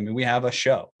 right? I mean, we have a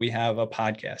show, we have a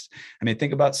podcast. I mean,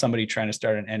 think about somebody trying to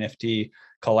start an NFT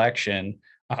collection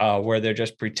where they're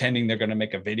just pretending they're going to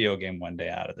make a video game one day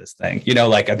out of this thing. You know,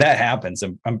 like if that happens,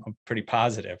 I'm pretty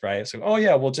positive, right? So, oh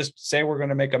yeah, we'll just say we're going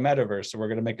to make a metaverse, so we're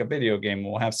going to make a video game.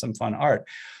 We'll have some fun art.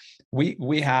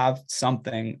 We have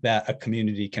something that a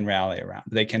community can rally around.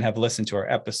 They can have listened to our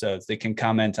episodes. They can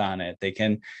comment on it. They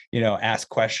can, you know, ask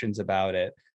questions about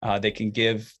it. They can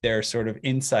give their sort of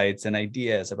insights and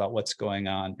ideas about what's going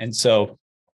on. And so,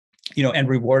 you know, and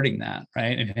rewarding that,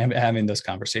 right? And having those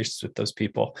conversations with those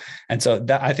people. And so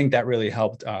that, I think that really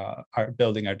helped our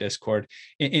building our Discord,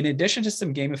 in addition to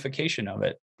some gamification of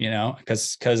it, you know,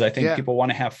 because I think people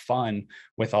want to have fun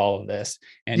with all of this.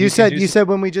 And you said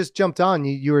when we just jumped on,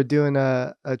 you were doing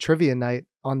a trivia night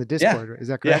on the Discord. Is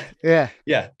that correct?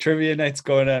 Yeah. Trivia night's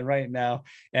going on right now.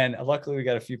 And luckily we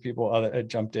got a few people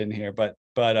jumped in here, but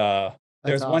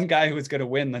there's awesome. One guy who was going to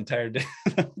win the entire day.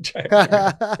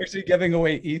 Actually giving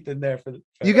away ETH in there for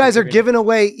you guys are giving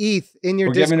away ETH in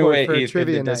your Discord for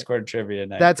trivia night. Discord trivia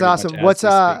night. That's awesome. What's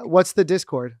the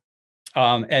Discord?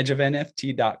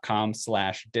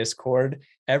 edgeofnft.com/Discord.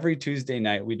 Every Tuesday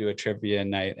night we do a trivia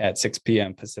night at 6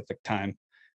 p.m. Pacific time.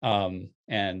 And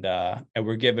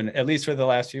we're given, at least for the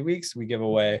last few weeks, we give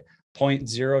away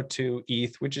 0.02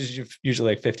 ETH, which is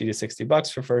usually like $50 to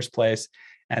 $60 for first place.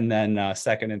 And then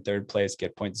second and third place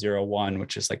get 0.01,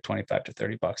 which is like 25 to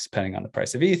 $30, depending on the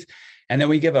price of ETH. And then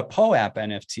we give a POAP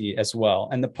NFT as well.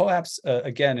 And the POAPs,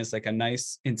 again, is like a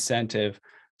nice incentive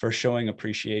for showing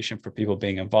appreciation for people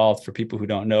being involved. For people who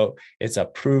don't know, it's a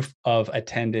proof of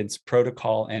attendance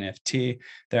protocol NFT.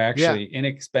 They're actually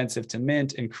inexpensive to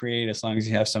mint and create as long as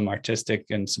you have some artistic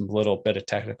and some little bit of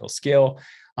technical skill.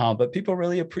 But people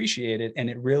really appreciate it, and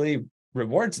it really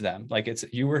rewards them. Like, it's,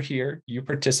 you were here, you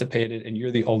participated, and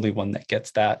you're the only one that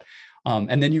gets that.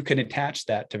 And then you can attach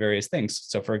that to various things.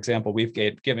 So for example, we've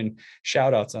given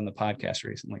shout outs on the podcast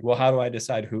recently. Well, how do I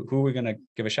decide who we're going to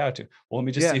give a shout out to? Well, let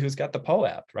me just see who's got the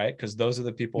POAP, right? Because those are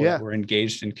the people that were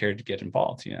engaged and cared to get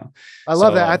involved, you know? I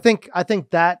love that. I think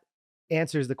that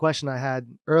answers the question I had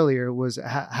earlier, was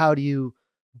how do you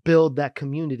build that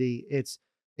community?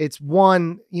 It's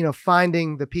one, you know,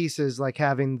 finding the pieces, like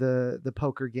having the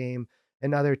poker game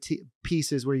and other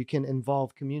pieces where you can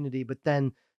involve community, but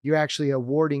then you're actually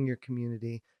awarding your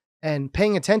community and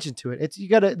paying attention to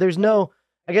it. There's no,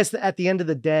 I guess at the end of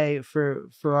the day, for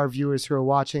our viewers who are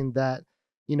watching that,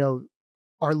 you know,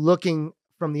 are looking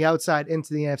from the outside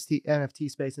into the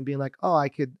NFT space and being like, oh, I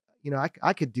could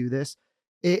do this.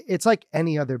 It's like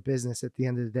any other business at the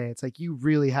end of the day. It's like, you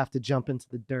really have to jump into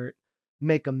the dirt,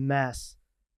 make a mess,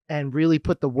 and really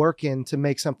put the work in to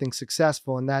make something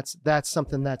successful. And that's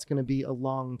something that's going to be a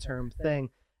long-term thing.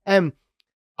 And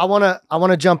I want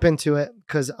to jump into it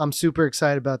because I'm super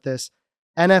excited about this.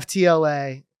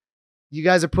 NFTLA, you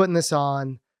guys are putting this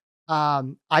on.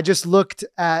 I just looked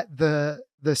at the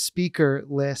speaker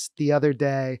list the other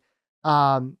day.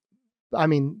 I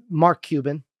mean, Mark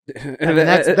Cuban. I mean,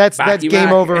 that's game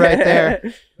over right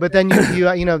there. But then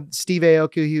you know, Steve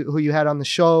Aoki, who you had on the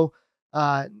show,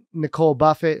 Nicole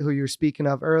Buffett, who you were speaking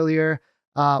of earlier.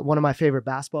 One of my favorite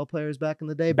basketball players back in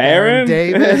the day, Baron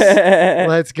Davis.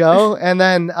 Let's go. And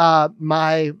then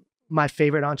my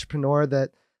favorite entrepreneur that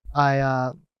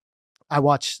I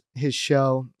watch his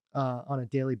show on a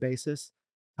daily basis,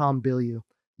 Tom Bilyeu.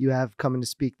 You have coming to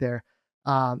speak there.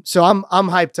 So I'm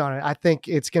hyped on it. I think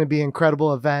it's going to be an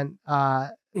incredible event. How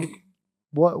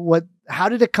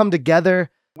did it come together?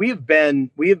 We have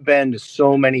been to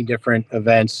so many different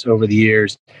events over the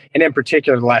years, and in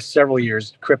particular the last several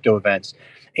years, crypto events,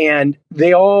 and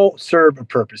they all serve a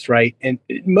purpose, right? And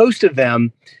most of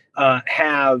them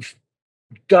have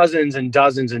dozens and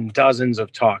dozens and dozens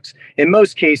of talks. In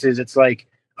most cases, it's like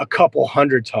a couple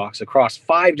hundred talks across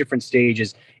 5 different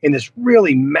stages in this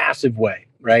really massive way,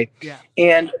 right? Yeah.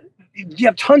 And you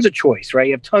have tons of choice, right?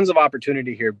 You have tons of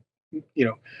opportunity here. You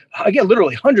know, again,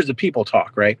 literally hundreds of people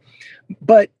talk, right?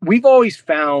 But we've always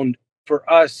found for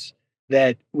us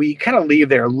that we kind of leave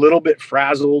there a little bit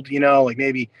frazzled, you know, like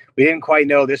maybe we didn't quite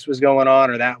know this was going on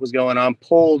or that was going on,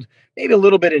 pulled maybe a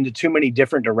little bit into too many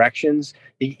different directions.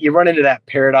 You run into that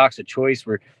paradox of choice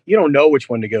where you don't know which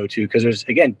one to go to because there's,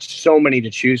 again, so many to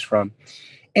choose from.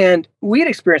 And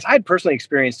I'd personally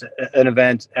experienced an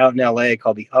event out in LA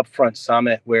called the Upfront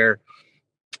Summit, where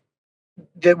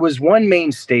that was one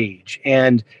main stage,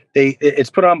 and it's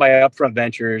put on by Upfront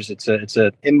Ventures. It's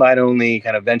a invite only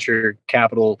kind of venture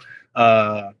capital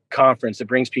conference that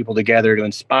brings people together to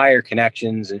inspire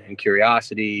connections and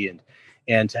curiosity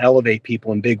and to elevate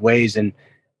people in big ways. And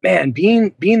man,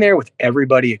 being there with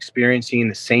everybody experiencing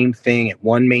the same thing at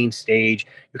one main stage,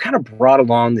 you kind of brought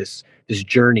along this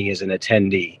journey as an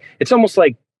attendee. It's almost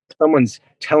like someone's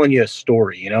telling you a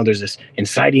story, you know, there's this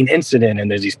inciting incident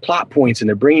and there's these plot points and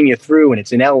they're bringing you through, and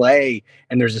it's in LA,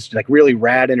 and there's this like really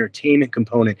rad entertainment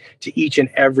component to each and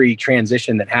every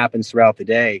transition that happens throughout the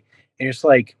day. And it's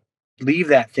like, leave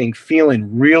that thing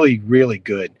feeling really, really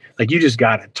good. Like you just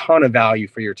got a ton of value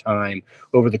for your time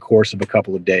over the course of a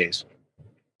couple of days.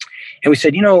 And we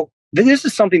said, you know, this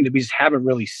is something that we just haven't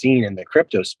really seen in the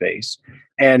crypto space.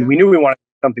 And we knew we wanted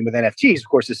something with NFTs. Of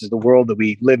course, this is the world that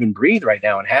we live and breathe right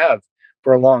now and have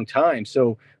for a long time.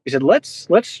 So we said, let's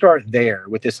start there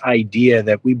with this idea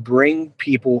that we bring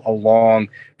people along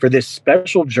for this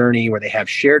special journey where they have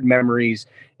shared memories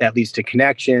that leads to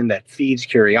connection, that feeds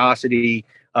curiosity,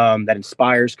 that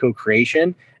inspires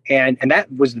co-creation. And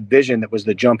that was the vision, that was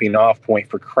the jumping off point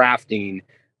for crafting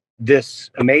this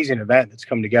amazing event that's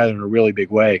come together in a really big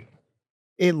way.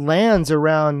 It lands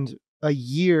around a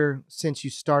year since you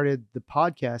started the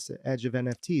podcast at Edge of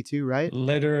NFT too, right?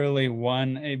 Literally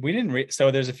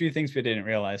so there's a few things we didn't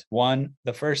realize. One,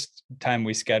 the first time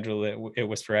we scheduled it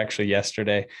was for actually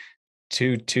yesterday,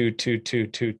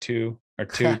 2/2/2/2/2/2 or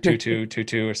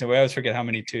 2/2/2/2/2 or something. I always forget how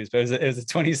many twos, but it was the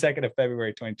 22nd of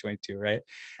February, 2022, right?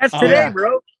 That's today,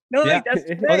 bro. No, Yeah. that's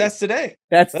today. Oh, that's today.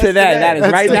 That's today. That is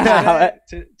That's right today. now.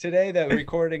 Today, the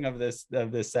recording of this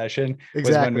session was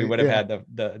when we Exactly, would have yeah. had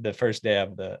the first day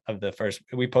of the first.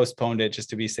 We postponed it just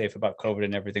to be safe about COVID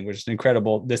and everything, which is an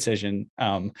incredible decision.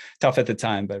 Tough at the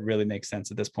time, but really makes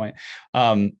sense at this point.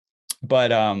 But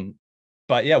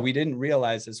yeah, we didn't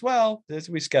realize as well.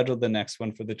 We scheduled the next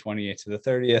one for the 28th to the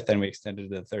 30th, and we extended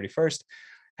to the 31st.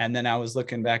 And then I was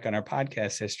looking back on our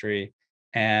podcast history,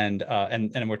 and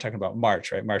we're talking about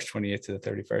March, right? March 28th to the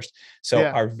 31st. So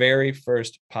Yeah. our very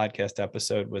first podcast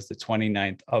episode was the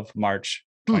 29th of March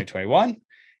 2021,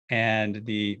 and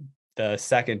the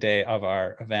second day of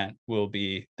our event will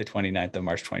be the 29th of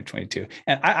March 2022.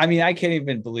 And I mean, I can't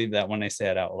even believe that when I say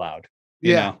it out loud.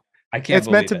 You know, I can't. It's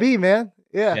meant to be, man.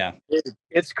 Yeah. Yeah.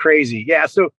 It's crazy. Yeah.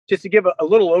 So just to give a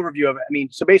little overview of it, I mean,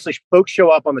 so basically folks show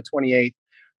up on the 28th.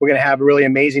 We're going to have a really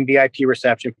amazing VIP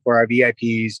reception for our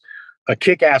VIPs, a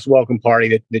kick-ass welcome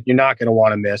party that you're not going to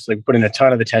want to miss. Like, putting a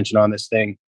ton of attention on this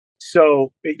thing.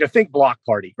 So think block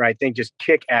party, right? Think just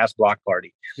kick-ass block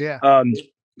party. Yeah.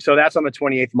 So that's on the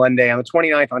 28th, Monday. On the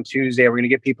 29th, on Tuesday, we're going to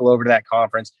get people over to that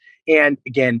conference. And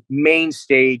again, main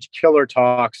stage, killer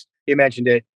talks. You mentioned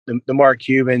it. The Mark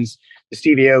Cubans, the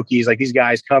Stevie Aoki's, like these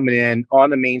guys coming in on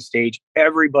the main stage,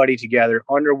 everybody together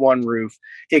under one roof,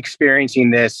 experiencing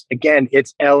this. Again,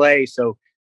 it's LA, so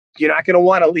you're not going to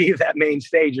want to leave that main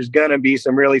stage. There's going to be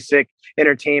some really sick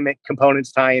entertainment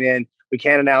components tying in. We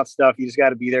can't announce stuff. You just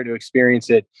got to be there to experience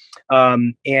it.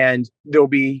 And there'll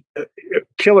be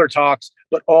killer talks,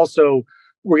 but also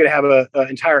we're going to have an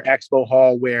entire expo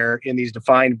hall where in these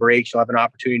defined breaks, you'll have an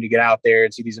opportunity to get out there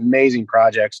and see these amazing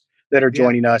projects that are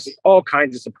joining us, all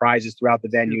kinds of surprises throughout the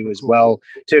venue as well,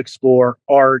 to explore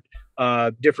art,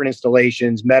 different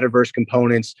installations, metaverse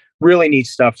components, really neat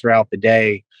stuff throughout the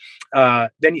day.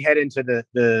 Then you head into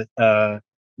the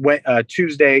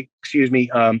Wednesday,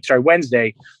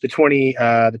 the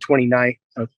 29th,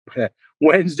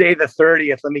 Wednesday, the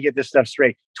 30th. Let me get this stuff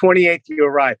straight. 28th, you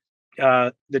arrive.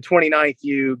 The 29th,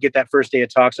 you get that first day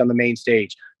of talks on the main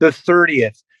stage. The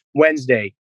 30th,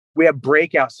 Wednesday, we have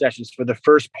breakout sessions for the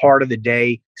first part of the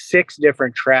day, 6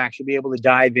 different tracks. You'll be able to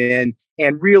dive in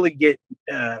and really get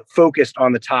focused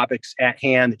on the topics at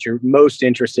hand that you're most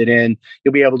interested in.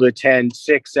 You'll be able to attend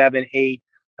 6, 7, 8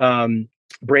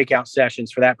 breakout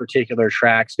sessions for that particular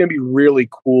track. It's going to be really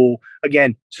cool.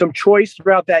 Again, some choice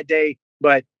throughout that day,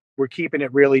 but we're keeping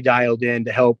it really dialed in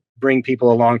to help bring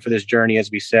people along for this journey,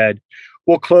 as we said.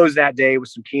 We'll close that day with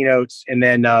some keynotes and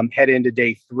then head into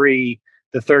day 3,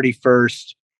 the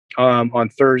 31st. On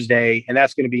Thursday, and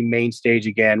that's going to be main stage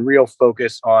again. Real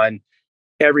focus on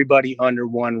everybody under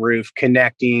one roof,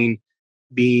 connecting,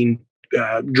 being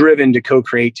driven to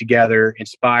co-create together,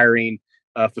 inspiring,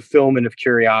 fulfillment of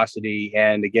curiosity,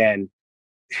 and again,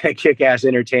 kick-ass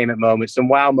entertainment moments, some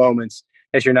wow moments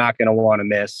that you're not going to want to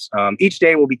miss. Each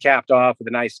day will be capped off with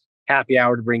a nice happy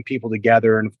hour to bring people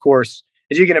together, and of course,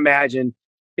 as you can imagine,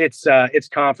 it's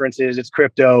conferences, it's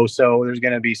crypto, so there's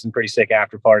going to be some pretty sick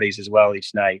after parties as well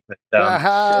each night. But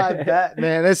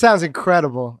man, it sounds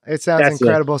incredible. It sounds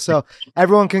incredible. So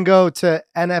everyone can go to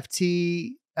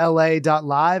nftla.live.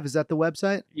 Is that the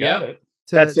website? Yeah.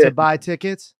 To buy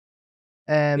tickets.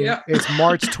 And it's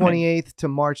March 28th to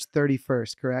March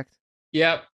 31st, correct?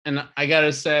 Yep. And I got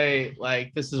to say,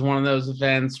 like, this is one of those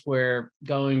events where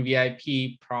going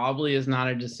VIP probably is not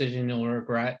a decision you'll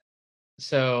regret.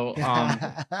 So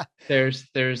there's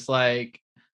like,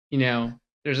 there's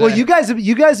you guys have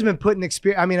been putting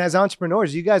experience. I mean, as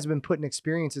entrepreneurs, you guys have been putting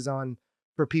experiences on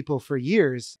for people for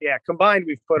years. Yeah, combined,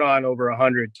 we've put on over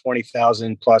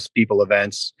 120,000 plus people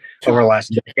events over the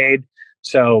last decade.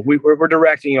 So we're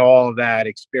directing all of that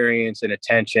experience and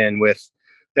attention with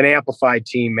an amplified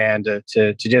team, man, to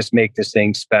just make this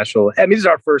thing special. I mean, this is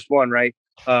our first one, right?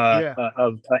 Of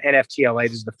NFTLA.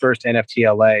 This is the first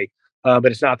NFTLA. But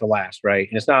it's not the last, right?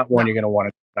 And it's not one you're going to want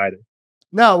to either.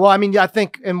 No, well, I mean, I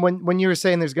think, and when you were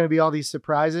saying there's going to be all these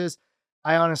surprises,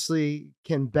 I honestly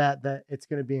can bet that it's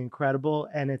going to be incredible,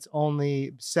 and it's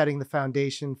only setting the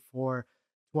foundation for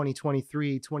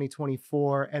 2023,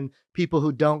 2024, and people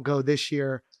who don't go this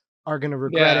year are going to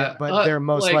regret it, but they're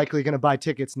most likely going to buy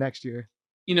tickets next year.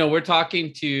 We're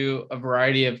talking to a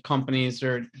variety of companies that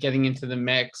are getting into the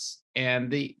mix,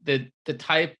 and the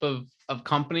type of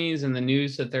companies and the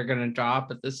news that they're going to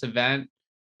drop at this event,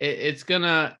 it's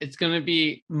gonna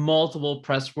be multiple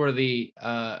press-worthy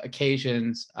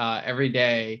occasions every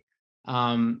day.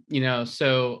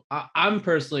 So I'm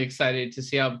personally excited to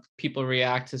see how people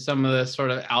react to some of the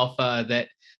sort of alpha that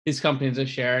these companies are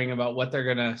sharing about what they're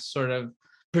going to sort of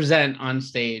present on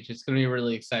stage. It's going to be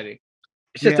really exciting.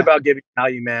 It's just about giving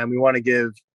value, man. We want to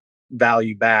give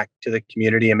value back to the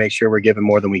community and make sure we're giving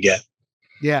more than we get.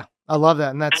 Yeah, I love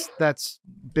that. And that's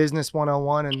business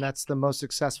 101, and that's the most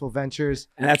successful ventures.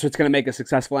 And that's what's going to make a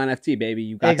successful NFT, baby.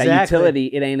 You got that Exactly. utility.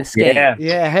 It ain't a scam.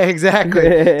 Yeah,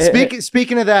 exactly.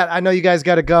 Speaking of that, I know you guys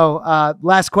got to go.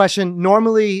 Last question.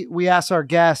 Normally, we ask our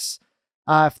guests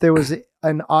if there was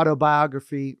an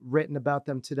autobiography written about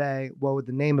them today, what would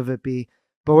the name of it be?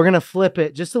 But we're gonna flip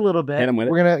it just a little bit. Hit 'em with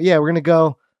it. We're gonna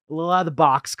go a little out of the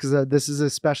box because this is a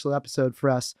special episode for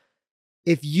us.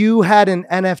 If you had an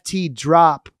NFT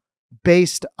drop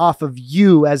based off of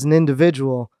you as an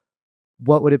individual,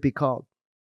 what would it be called?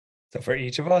 So for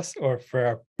each of us, or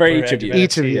for each of you?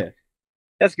 Each of you.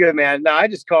 That's good, man. No, I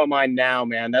just call mine now,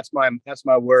 man. That's my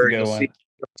word. That's a good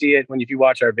You'll see it if you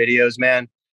watch our videos, man.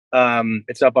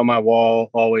 It's up on my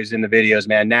wall, always in the videos,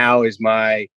 man. Now is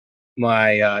my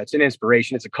it's an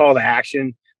inspiration. It's a call to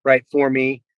action, right, for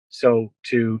me. So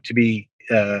to be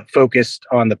focused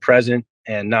on the present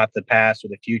and not the past or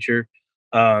the future,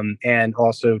 and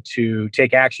also to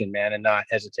take action, man, and not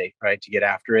hesitate, right, to get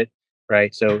after it,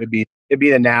 right. So it'd be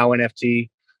the Now NFT,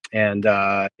 and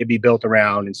it'd be built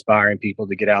around inspiring people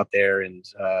to get out there and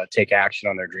take action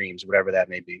on their dreams, whatever that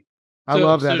may be. I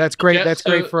love that. That's great. That's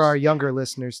great for our so younger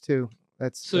listeners too.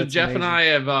 That's Jeff amazing. and I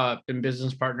have been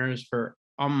business partners for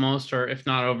almost, or if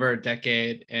not over, a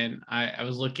decade. And I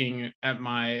was looking at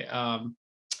my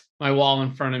my wall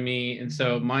in front of me, and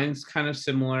so mine's kind of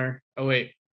similar. Oh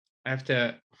wait, I have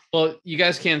to. Well, you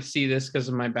guys can't see this because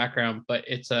of my background, but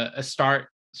it's a start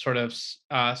sort of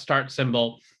start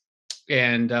symbol.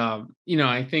 And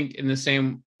I think in the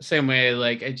same way,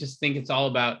 like I just think it's all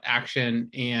about action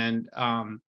and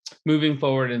moving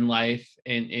forward in life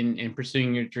and in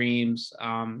pursuing your dreams.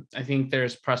 I think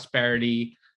there's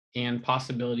prosperity and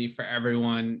possibility for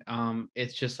everyone.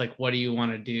 It's just like, what do you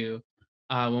want to do?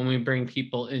 When we bring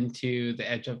people into the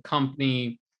Edge of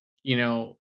Company,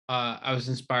 I was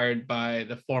inspired by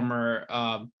the former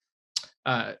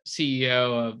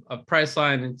CEO of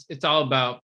Priceline. It's all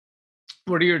about,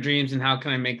 what are your dreams and how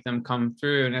can I make them come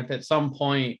through? And if at some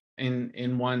point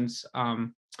in one's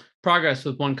progress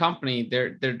with one company,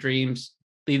 their dreams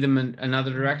lead them in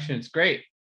another direction, it's great.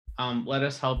 Let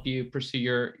us help you pursue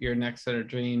your next set of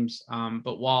dreams.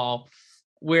 But while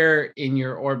we're in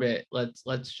your orbit,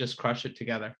 let's just crush it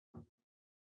together.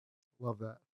 Love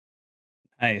that.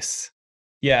 Nice.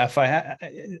 Yeah,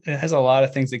 it has a lot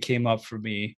of things that came up for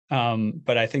me,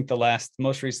 but I think the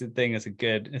most recent thing is a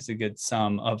good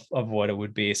sum of what it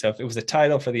would be. So if it was a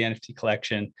title for the NFT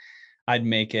collection, I'd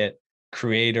make it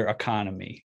Creator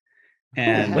Economy.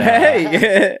 And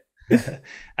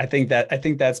I think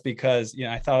that's because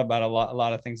I thought about a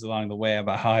lot of things along the way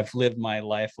about how I've lived my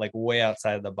life like way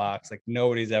outside of the box. Like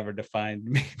nobody's ever defined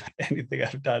me by anything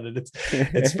I've done, and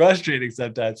it's frustrating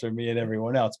sometimes for me and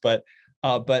everyone else. But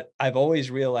I've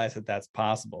always realized that that's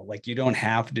possible. Like you don't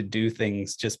have to do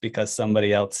things just because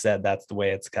somebody else said that's the way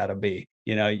it's got to be.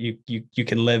 You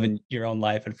can live in your own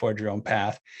life and forge your own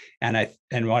path. And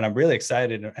what I'm really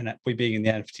excited, and we being in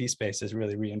the NFT space has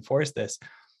really reinforced this.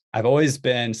 I've always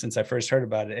been, since I first heard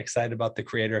about it, excited about the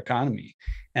creator economy,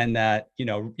 and that,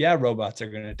 robots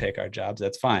are going to take our jobs.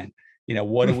 That's fine.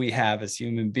 What do we have as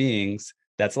human beings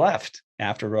that's left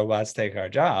after robots take our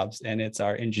jobs? And it's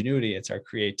our ingenuity, it's our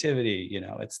creativity,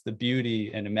 it's the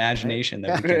beauty and imagination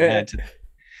that we can add to it.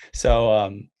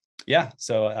 So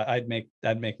so I'd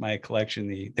make my collection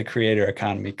the Creator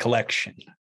Economy Collection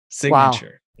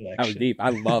signature. Wow. That was deep. I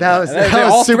love that. That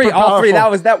was super powerful. All three.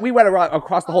 That was that. We went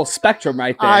across the whole spectrum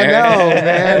right there. I know,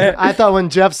 man. I thought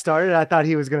when Jeff started, I thought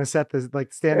he was going to set this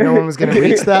stand. No one was going to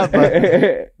reach that,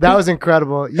 but that was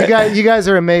incredible. You guys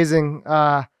are amazing,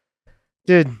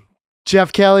 dude.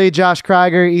 Jeff Kelly, Josh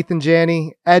Krieger, Ethan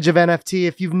Janney, Edge of NFT.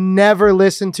 If you've never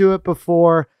listened to it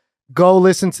before, go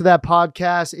listen to that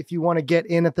podcast. If you want to get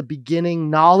in at the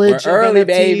beginning knowledge We're early, of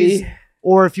NFTs, baby.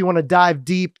 Or if you want to dive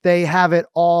deep, they have it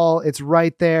all. It's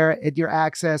right there at your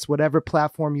access, whatever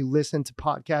platform you listen to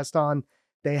podcast on,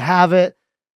 they have it.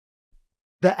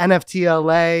 The NFT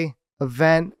LA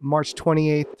event, March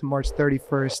 28th to March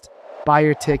 31st. Buy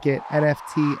your ticket,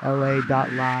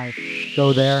 nftla.live.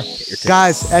 Go there.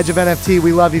 Guys, Edge of NFT,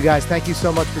 we love you guys. Thank you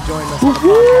so much for joining us on the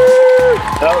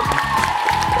podcast.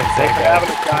 Thanks for having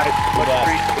us, guys. Much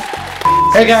appreciated.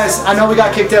 Hey guys, I know we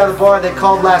got kicked out of the bar. They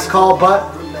called last call,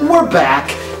 but we're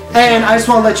back. And I just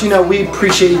want to let you know we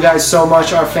appreciate you guys so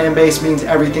much. Our fan base means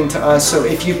everything to us. So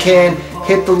if you can,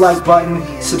 hit the like button,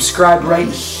 subscribe right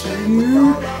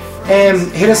here,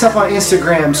 and hit us up on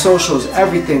Instagram, socials,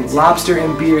 everything. Lobster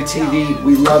and Beer TV.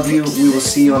 We love you. We will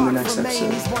see you on the next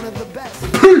episode.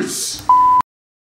 Peace!